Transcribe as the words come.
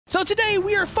So today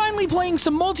we are finally playing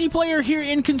some multiplayer here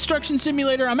in Construction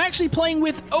Simulator. I'm actually playing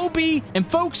with OB,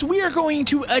 and folks, we are going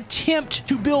to attempt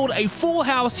to build a full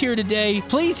house here today.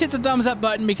 Please hit the thumbs up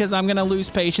button because I'm gonna lose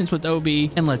patience with OB,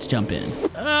 and let's jump in.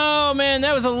 Oh man,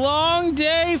 that was a long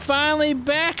day. Finally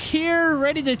back here,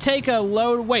 ready to take a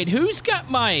load. Wait, who's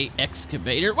got my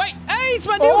excavator? Wait, hey, it's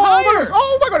my new hire.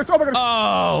 Oh my goodness, oh my goodness.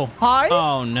 Oh. Hi.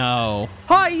 Oh no.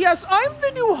 Hi, yes, I'm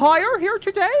the new hire here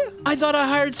today. I thought I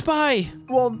hired Spy.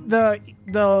 Well, the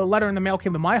letter in the mail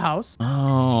came to my house.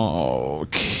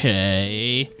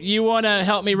 Okay. You want to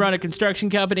help me run a construction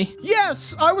company?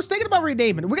 Yes, I was thinking about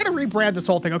renaming it. We got to rebrand this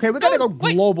whole thing, okay? We got to go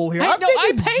global here.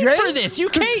 I paid for this. You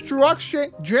can't.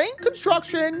 Jane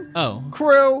Construction Oh.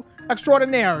 Crew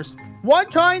Extraordinaires.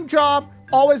 One-time job,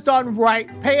 always done right.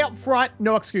 Pay up front,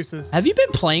 no excuses. Have you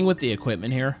been playing with the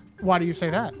equipment here? Why do you say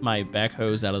that? My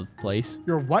backhoe's out of place.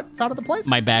 Your what's out of the place?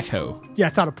 My backhoe. Yeah,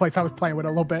 it's out of place. I was playing with it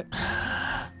a little bit.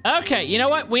 Okay, you know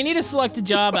what? We need to select a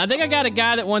job. I think I got a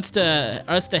guy that wants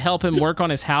us to help him work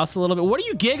on his house a little bit. What are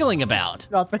you giggling about?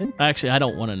 Nothing. Actually, I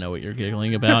don't want to know what you're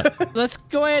giggling about. Let's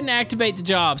go ahead and activate the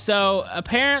job. So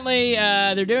apparently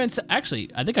they're doing. Actually,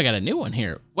 I think I got a new one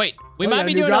here. Wait, we might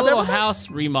be doing a little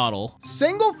house remodel.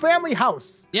 Single family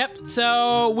house. Yep.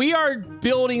 So we are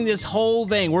building this whole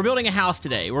thing. We're building a house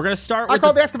today. We're gonna start with. I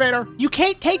called the excavator. You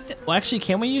can't take the. Well, actually,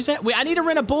 can we use that? I need to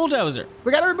rent a bulldozer.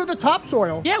 We gotta remove the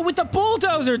topsoil. Yeah, with the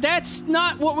bulldozer. That's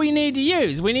not what we need to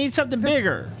use. We need something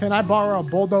bigger. Can I borrow a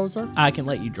bulldozer? I can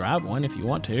let you drive one if you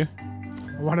want to.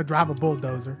 I want to drive a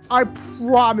bulldozer. I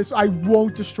promise I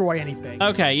won't destroy anything.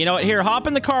 Okay, you know what? Here, hop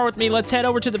in the car with me. Let's head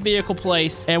over to the vehicle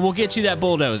place, and we'll get you that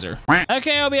bulldozer.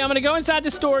 Okay, Obi, I'm going to go inside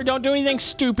the store. Don't do anything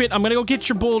stupid. I'm going to go get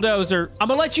your bulldozer. I'm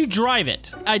going to let you drive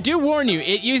it. I do warn you,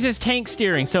 it uses tank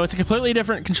steering, so it's a completely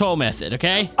different control method,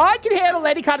 okay? I can handle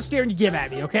any kind of steering you give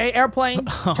at me, okay? Airplane,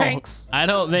 tanks. I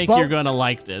don't think you're going to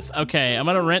like this. Okay, I'm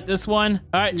going to rent this one.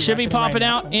 All right, should be popping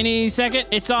out any second.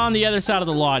 It's on the other side of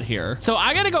the lot here. So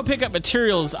I got to go pick up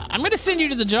materials. I'm going to send you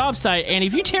to the job site, and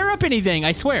if you tear up anything,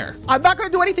 I swear. I'm not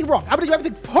going to do anything wrong. I'm going to do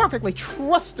everything perfectly.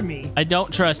 Trust me. I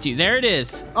don't trust you. There it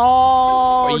is.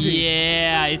 Oh,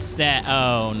 yeah, it's that.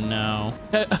 Oh, no.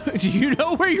 Do you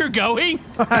know where you're going?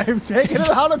 I'm taking it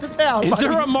out of the town. Is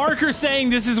there a marker saying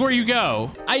this is where you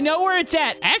go? I know where it's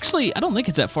at. Actually, I don't think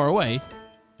it's that far away.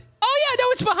 Oh, yeah, no,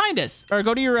 it's behind us. Or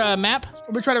go to your map.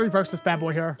 Let me try to reverse this bad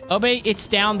boy here. Obey, it's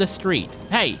down the street.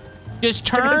 Hey. Just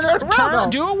turn around,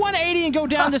 do a 180 and go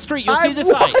down the street. You'll see the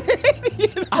site.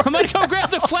 I'm going to go grab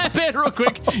the flatbed real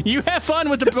quick. You have fun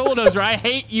with the bulldozer. I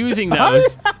hate using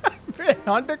those.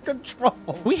 Under control.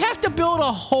 We have to build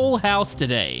a whole house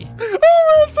today.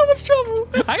 Oh, we're in so much trouble.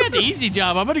 I got the easy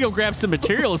job. I'm going to go grab some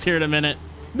materials here in a minute.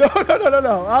 No.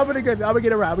 I'm going to get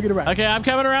around. Okay, I'm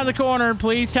coming around the corner.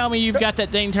 Please tell me you've got that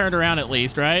thing turned around at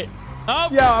least, right? Oh.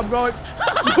 Yeah, I'm going.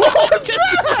 What was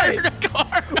that?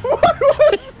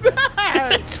 What was that?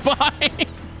 It's fine.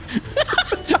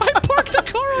 I parked the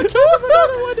car on top of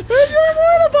another one. You're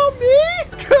worried about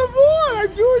me? Come on,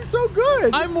 I'm doing so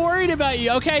good. I'm worried about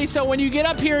you. Okay, so when you get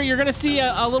up here, you're going to see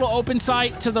a little open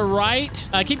site to the right.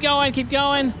 Keep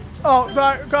going. Oh,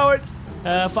 sorry, going.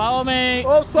 Follow me.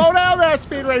 Oh, slow down there,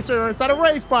 Speed Racer. It's not a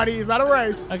race, buddy. It's not a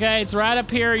race. Okay, it's right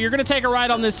up here. You're going to take a right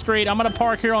on this street. I'm going to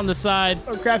park here on the side.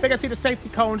 Okay, I think I see the safety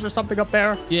cones or something up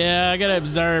there. Yeah, I got to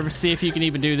observe, see if you can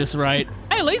even do this right.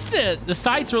 Hey, at least the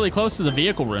site's really close to the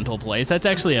vehicle rental place. That's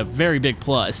actually a very big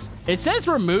plus. It says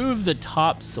remove the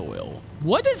topsoil.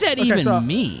 What does that even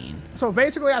mean? So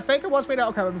basically, I think it wants me to.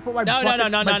 Okay, let me put my. No,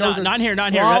 not here.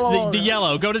 The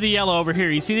yellow. Go to the yellow over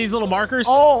here. You see these little markers?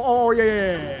 Oh,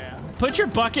 yeah. Put your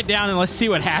bucket down and let's see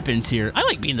what happens here. I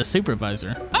like being the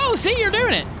supervisor. Oh, see, you're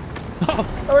doing it. Oh,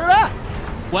 look at that.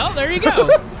 Well, there you go.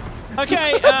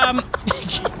 Okay,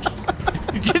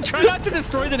 try not to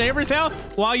destroy the neighbor's house.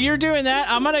 While you're doing that,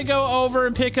 I'm gonna go over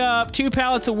and pick up 2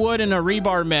 pallets of wood and a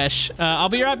rebar mesh. I'll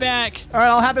be right back. All right,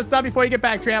 I'll have this done before you get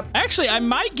back, champ. Actually, I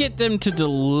might get them to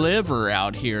deliver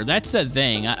out here. That's the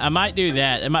thing. I might do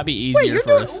that. It might be easier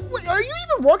for us. Wait, are you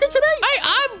even working today?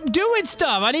 I'm doing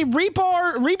stuff. I need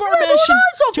rebar mesh and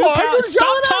 2 pallets.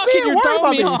 Stop talking. You're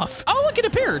throwing me off. Oh, look, it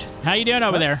appeared. How you doing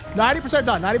over there? 90%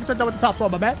 done. 90% done with the topsoil,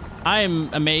 my man. I am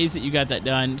amazed that you got that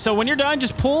done. So when you're done,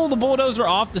 just pull the bulldozer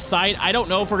off the site. I don't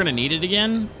know if we're gonna need it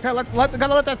again. Okay,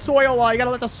 gotta let that soil. You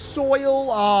gotta let the soil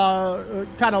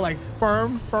kind of like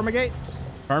firmigate.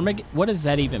 Firmigate? What does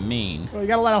that even mean? Well, you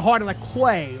gotta let it harden like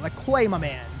clay, my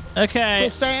man. Okay.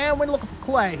 So Sam, we're looking for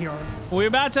clay here. We're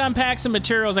about to unpack some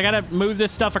materials. I gotta move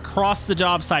this stuff across the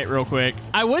job site real quick.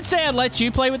 I would say I'd let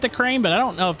you play with the crane, but I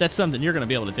don't know if that's something you're gonna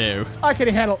be able to do. I can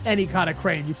handle any kind of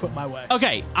crane you put my way.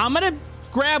 Okay, I'm gonna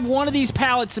grab one of these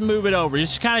pallets and move it over,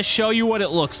 just to kind of show you what it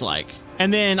looks like.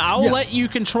 And then I'll let you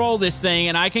control this thing,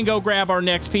 and I can go grab our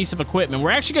next piece of equipment. We're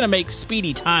actually going to make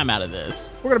speedy time out of this.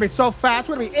 We're going to be so fast.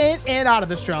 We're going to be in and out of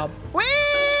this job. Whee!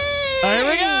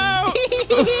 There we go.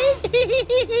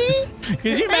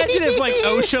 Could you imagine if, like,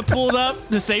 OSHA pulled up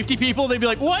the safety people? They'd be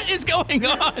like, what is going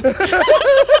on?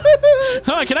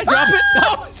 Oh, can I drop it?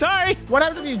 Oh, sorry. What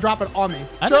happens if you drop it on me?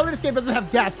 Surely this game doesn't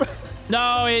have death.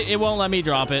 No, it won't let me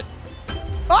drop it.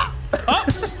 Ah!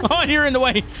 Oh, you're in the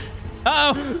way.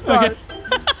 Uh-oh. Okay.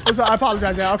 I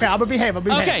apologize. Okay, I'm going to behave.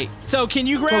 Okay, so can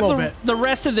you grab the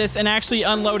rest of this and actually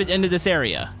unload it into this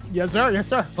area? Yes, sir. Yes,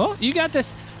 sir. Well, you got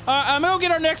this. I'm going to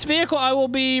get our next vehicle. I will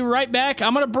be right back.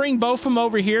 I'm going to bring both of them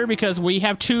over here because we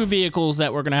have 2 vehicles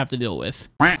that we're going to have to deal with.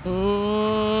 Hey, going.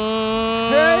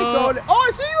 Oh,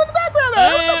 I see you in the background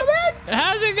there. What's up, man?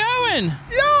 How's it going?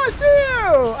 Yeah, I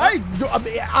see you. I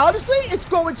mean, honestly, it's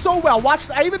going so well. Watch.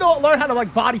 I even learned how to,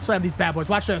 like, body slam these bad boys.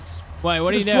 Watch this. Wait,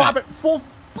 what are you doing? Drop it full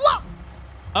flop.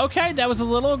 Okay, that was a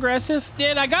little aggressive.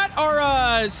 Then I got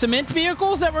our cement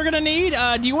vehicles that we're going to need.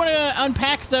 Do you want to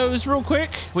unpack those real quick?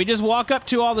 We just walk up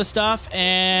to all the stuff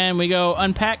and we go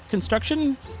unpack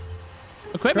construction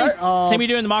equipment. Okay, See me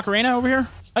doing the Macarena over here?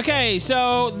 Okay,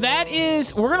 so that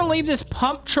is... We're going to leave this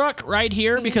pump truck right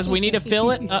here because we need to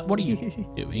fill it. What are you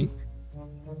doing?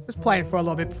 Just playing for a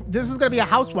little bit. This is going to be a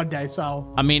house one day,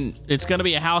 so... I mean, it's going to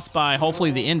be a house by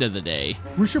hopefully the end of the day.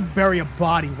 We should bury a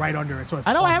body right under it. So it's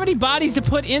I don't have any bodies to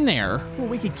put in there. Well,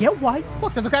 we could get one.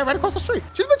 Look, there's a guy right across the street.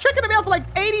 She's been checking him out for like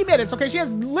 80 minutes, okay? She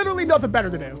has literally nothing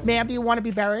better to do. Ma'am, do you want to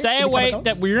be buried? Stay away.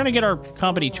 That we're going to get our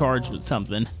company charged with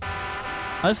something.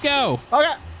 Let's go.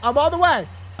 Okay, I'm on the way.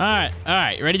 All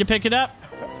right. Ready to pick it up?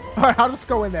 All right, I'll just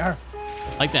go in there.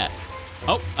 Like that.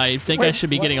 Oh, I think I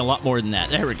should be getting a lot more than that.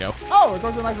 There we go. Oh, it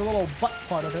goes in like a little butt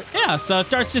part of it. Yeah, so it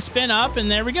starts to spin up, and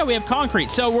there we go. We have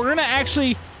concrete. So we're going to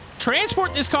actually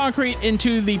transport this concrete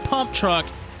into the pump truck,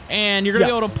 and you're going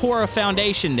to be able to pour a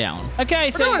foundation down. Okay,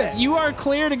 so you are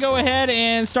clear to go ahead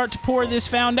and start to pour this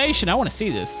foundation. I want to see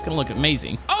this. It's going to look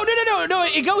amazing. Oh, no.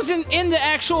 It goes in the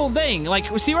actual thing.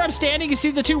 Like, see where I'm standing? You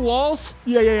see the 2 walls?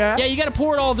 Yeah. Yeah, you got to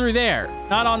pour it all through there.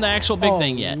 Not on the actual big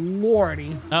thing yet.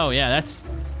 Lordy. Oh, yeah, that's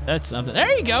something.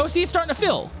 There you go. See, it's starting to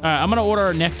fill. All right, I'm going to order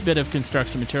our next bit of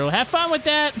construction material. Have fun with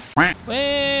that.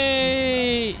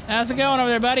 Wait. How's it going over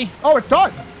there, buddy? Oh, it's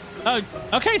done. Oh,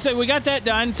 okay, so we got that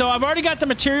done. So I've already got the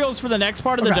materials for the next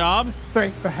part of the job.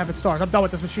 Thank the heaven stars. I'm done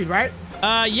with this machine, right?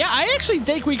 Yeah, I actually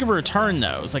think we can return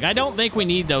those. Like, I don't think we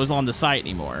need those on the site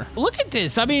anymore. Look at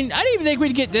this. I mean, I didn't even think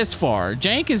we'd get this far.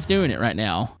 Jank is doing it right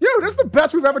now. Dude, this is the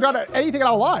best we've ever done at anything in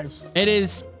our lives. It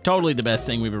is totally the best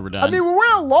thing we've ever done. I mean, when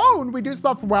we're alone, we do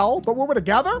stuff well, but when we're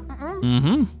together,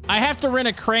 I have to rent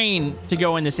a crane to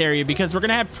go in this area because we're going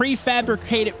to have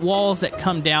prefabricated walls that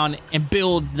come down and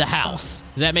build the house.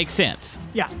 Does that make sense?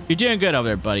 Yeah. You're doing good over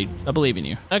there, buddy. I believe in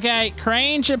you. Okay,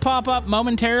 crane should pop up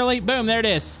momentarily. Boom, there it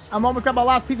is. I'm almost got my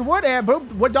last piece of wood, and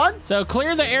boom, wood done. So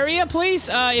clear the area, please.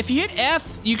 If you hit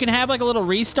F, you can have like a little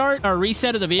restart or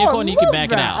reset of the vehicle, and you can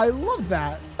back it out. I love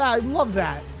that. I love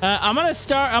that. I'm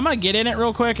gonna get in it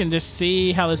real quick and just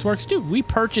see how this works. Dude, we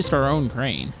purchased our own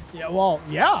crane. Yeah, well,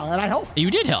 yeah, and I helped.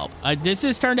 You did help. This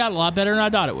has turned out a lot better than I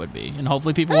thought it would be, and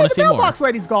hopefully people want to see more. The mailbox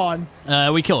lady's gone.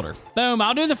 We killed her. Boom,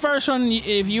 I'll do the first one.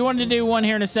 If you wanted to do one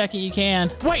here in a second, you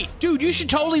can. Wait, dude, you should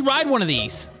totally ride one of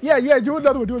these. Yeah, do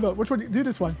another one, do another one. Which one? Do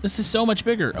this one. This is so much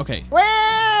bigger. Okay.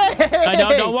 Wait!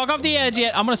 Don't walk off the edge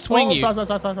yet. I'm gonna swing you. Sorry.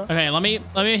 Okay, let me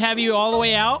have you all the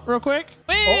way out real quick.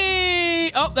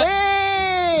 Wait!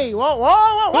 Hey!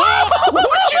 Whoa!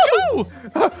 Where'd you go?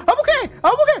 I'm okay.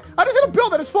 I just hit a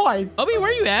building. It's fine. Obi,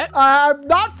 where are you at?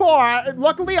 Not far.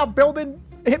 Luckily, a building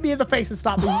hit me in the face and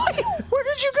stopped me. Where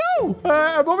did you go?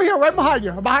 I'm over here, right behind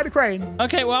you. I'm behind the crane.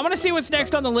 Okay, well, I'm going to see what's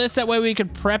next on the list. That way we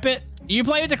could prep it. You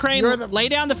play with the crane, lay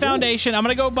down the foundation. I'm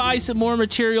going to go buy some more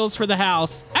materials for the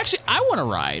house. Actually, I want to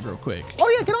ride real quick. Oh,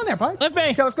 yeah, get on there, bud. Lift me.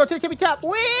 Okay, let's go to the tippy top.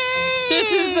 Whee!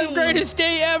 This is the greatest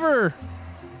day ever.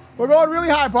 We're going really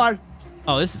high, bud.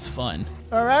 Oh, this is fun.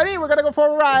 Alrighty, we're going to go for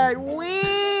a ride. Whee!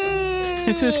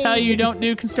 This is how you don't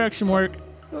do construction work.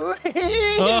 Oh,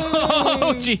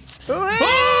 jeez. Oh!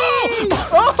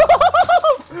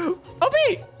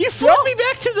 Obi, you flew me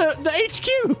back to the HQ.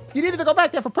 You needed to go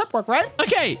back there for prep work, right?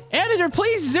 Okay, editor,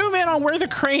 please zoom in on where the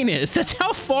crane is. That's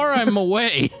how far I'm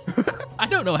away. I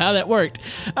don't know how that worked.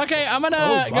 Okay, I'm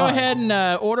gonna go ahead and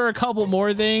order a couple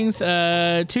more things. 2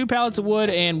 pallets of wood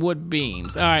and wood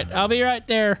beams. All right, I'll be right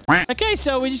there. Okay,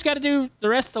 so we just got to do the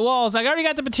rest of the walls. I already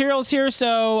got the materials here,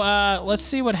 so let's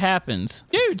see what happens.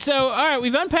 Dude, so all right,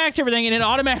 we've unpacked everything, and it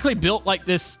automatically built like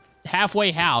this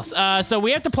halfway house. So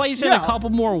we have to place in a couple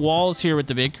more walls here with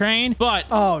the big crane, but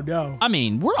oh no. I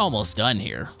mean, we're almost done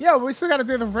here. Yeah, we still got to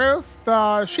do the roof, the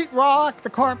sheetrock, the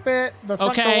carpet, the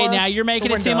front Okay, door, now you're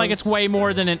making it seem like it's way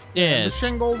more than it is. The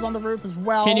shingles on the roof as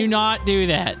well. Can you not do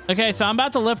that? Okay, so I'm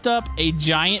about to lift up a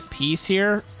giant piece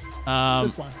here.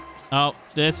 This one. Oh,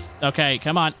 this. Okay,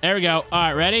 come on. There we go. All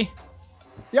right, ready?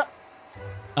 Yep.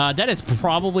 That is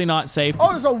probably not safe. Oh,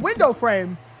 there's a window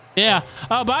frame. Yeah.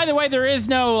 By the way, there is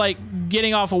no, like,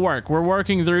 getting off of work. We're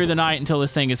working through the night until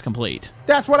this thing is complete.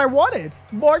 That's what I wanted.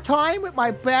 More time with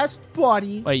my best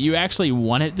buddy. Wait, you actually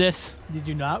wanted this? Did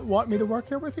you not want me to work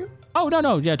here with you? Oh,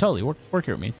 no. Yeah, totally. Work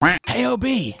here with me. Hey, OB.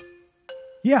 You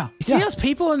Yeah. see those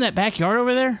people in that backyard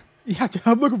over there? Yeah,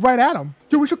 I'm looking right at them.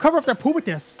 Dude, we should cover up that pool with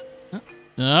this.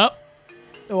 Oh.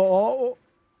 Oh.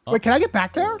 Wait, can I get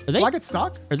back there? Will I get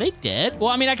stuck? Are they dead? Well,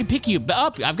 I mean, I can pick you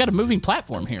up. I've got a moving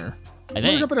platform here. I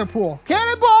think. Jump in the pool.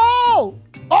 Cannonball!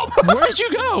 Oh! Where did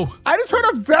you go? I just heard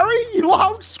a very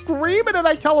loud scream and then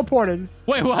I teleported.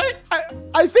 Wait, what?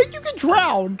 I think you can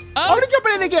drown. Oh. I'm gonna jump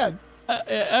in again.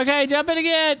 Okay, jump in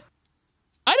again.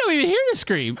 I don't even hear the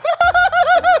scream.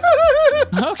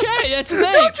 Okay, that's the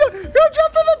thing. Go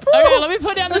jump in the pool. Okay, let me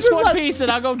put down this one piece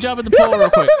and I'll go jump in the pool real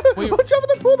quick. We'll jump in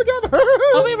the pool together.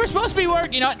 I mean, we're supposed to be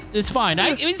working. You know what? It's fine.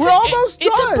 We're almost done.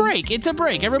 It's a break. It's a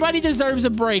break. Everybody deserves a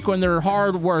break when they're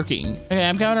hard working. Okay,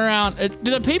 I'm coming around.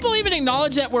 Do the people even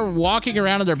acknowledge that we're walking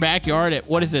around in their backyard at,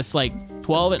 what is this, like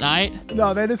 12 at night?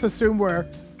 No, they just assume we're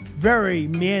very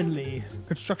manly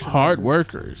construction. Hard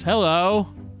workers. Hello.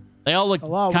 They all look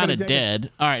Hello, kind of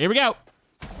dead. All right, here we go.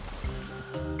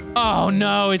 Oh,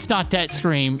 no, it's not that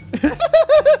scream.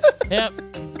 Yep.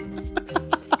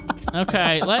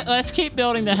 Okay, let's keep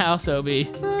building the house, OB. Okay.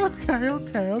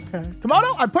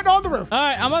 Camodo, I'm putting it on the roof. All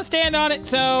right, I'm going to stand on it.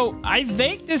 So I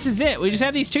think this is it. We just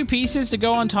have these two pieces to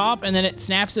go on top, and then it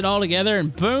snaps it all together,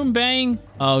 and boom, bang.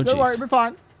 Oh, jeez. Don't worry, we're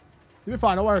fine. You'll be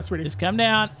fine. Don't worry, sweetie. Just come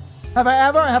down. Have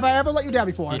I ever let you down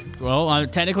before? Well,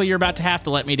 technically, you're about to have to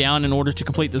let me down in order to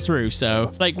complete this roof.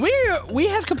 So, like, we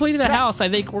have completed the house. I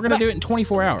think we're gonna do it in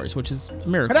 24 hours, which is a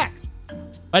miracle. Connect.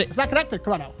 But It's not connected.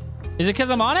 Come on now. is it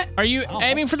because I'm on it? Are you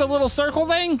aiming for the little circle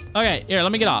thing? Okay, here,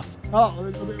 let me get off.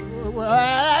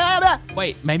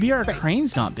 Wait, maybe our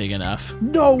crane's not big enough.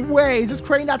 No way. Is this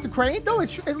crane not the crane? No,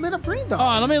 it lit up green though.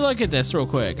 Oh, let me look at this real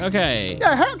quick. Okay.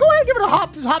 Yeah, go ahead and give it a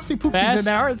hopsy poopsies in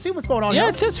there and see what's going on. Yeah, here.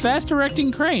 it says fast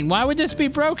directing crane. Why would this be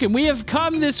broken? We have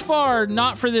come this far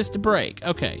not for this to break.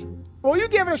 Okay. Well, you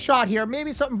give it a shot here.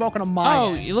 Maybe something broken on my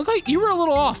end. You look like you were a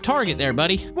little off target there,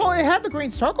 buddy. Well, it had the green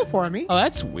circle for me. Oh,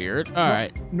 that's weird. All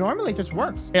right. Normally, it just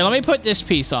works. Here, let me put this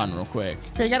piece on real quick.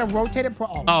 Okay, you gotta rotate it.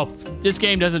 Oh, this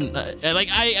game doesn't like.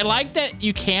 I like that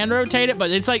you can rotate it, but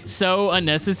it's like so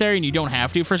unnecessary, and you don't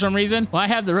have to for some reason. Well, I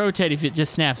have the rotate if it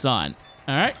just snaps on.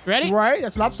 All right, ready? Right,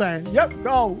 that's what I'm saying. Yep,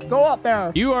 go up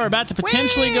there. You are about to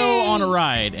potentially go on a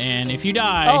ride, and if you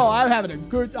die... Oh, I'm having a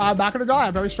good... I'm not going to die.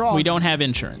 I'm very strong. We don't have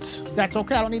insurance. That's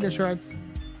okay. I don't need insurance.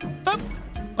 Oh.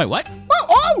 Wait, what?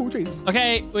 Oh, jeez.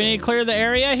 Okay, we need to clear the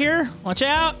area here. Watch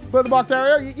out. Clear the box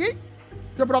area. Yeet.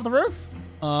 Jumping off the roof.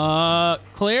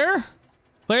 Clear?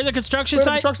 Clear the construction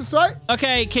site?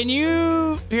 Okay, can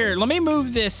you... Here, let me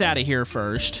move this out of here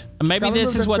first. Maybe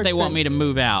this is what they want me to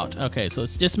move out. Okay, so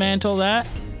let's dismantle that.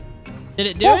 Did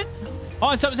it do it? Oh,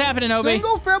 and something's happening, Obi.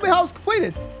 Single family house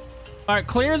completed. All right,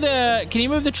 clear the... Can you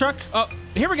move the truck? Oh,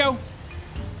 here we go.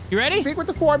 You ready? Speak with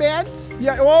the foreman.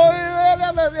 Yeah,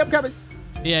 I'm coming.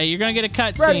 Yeah, you're going to get a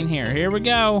cut scene here. Here we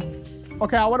go.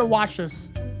 Okay, I want to watch this.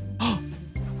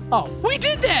 Oh. We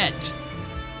did that!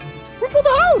 We built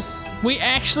a house! We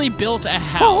actually built a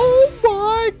house. Oh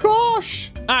my gosh!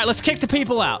 All right, let's kick the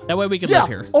people out. That way we can live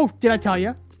here. Oh, did I tell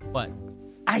you? What?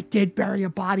 I did bury a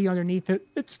body underneath it.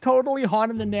 It's totally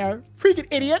haunted in there. Freaking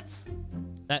idiots.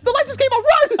 The lights just came on.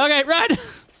 Run! Okay, run!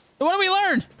 What did we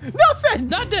learn? Nothing!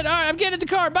 Nothing. All right, I'm getting in the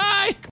car. Bye!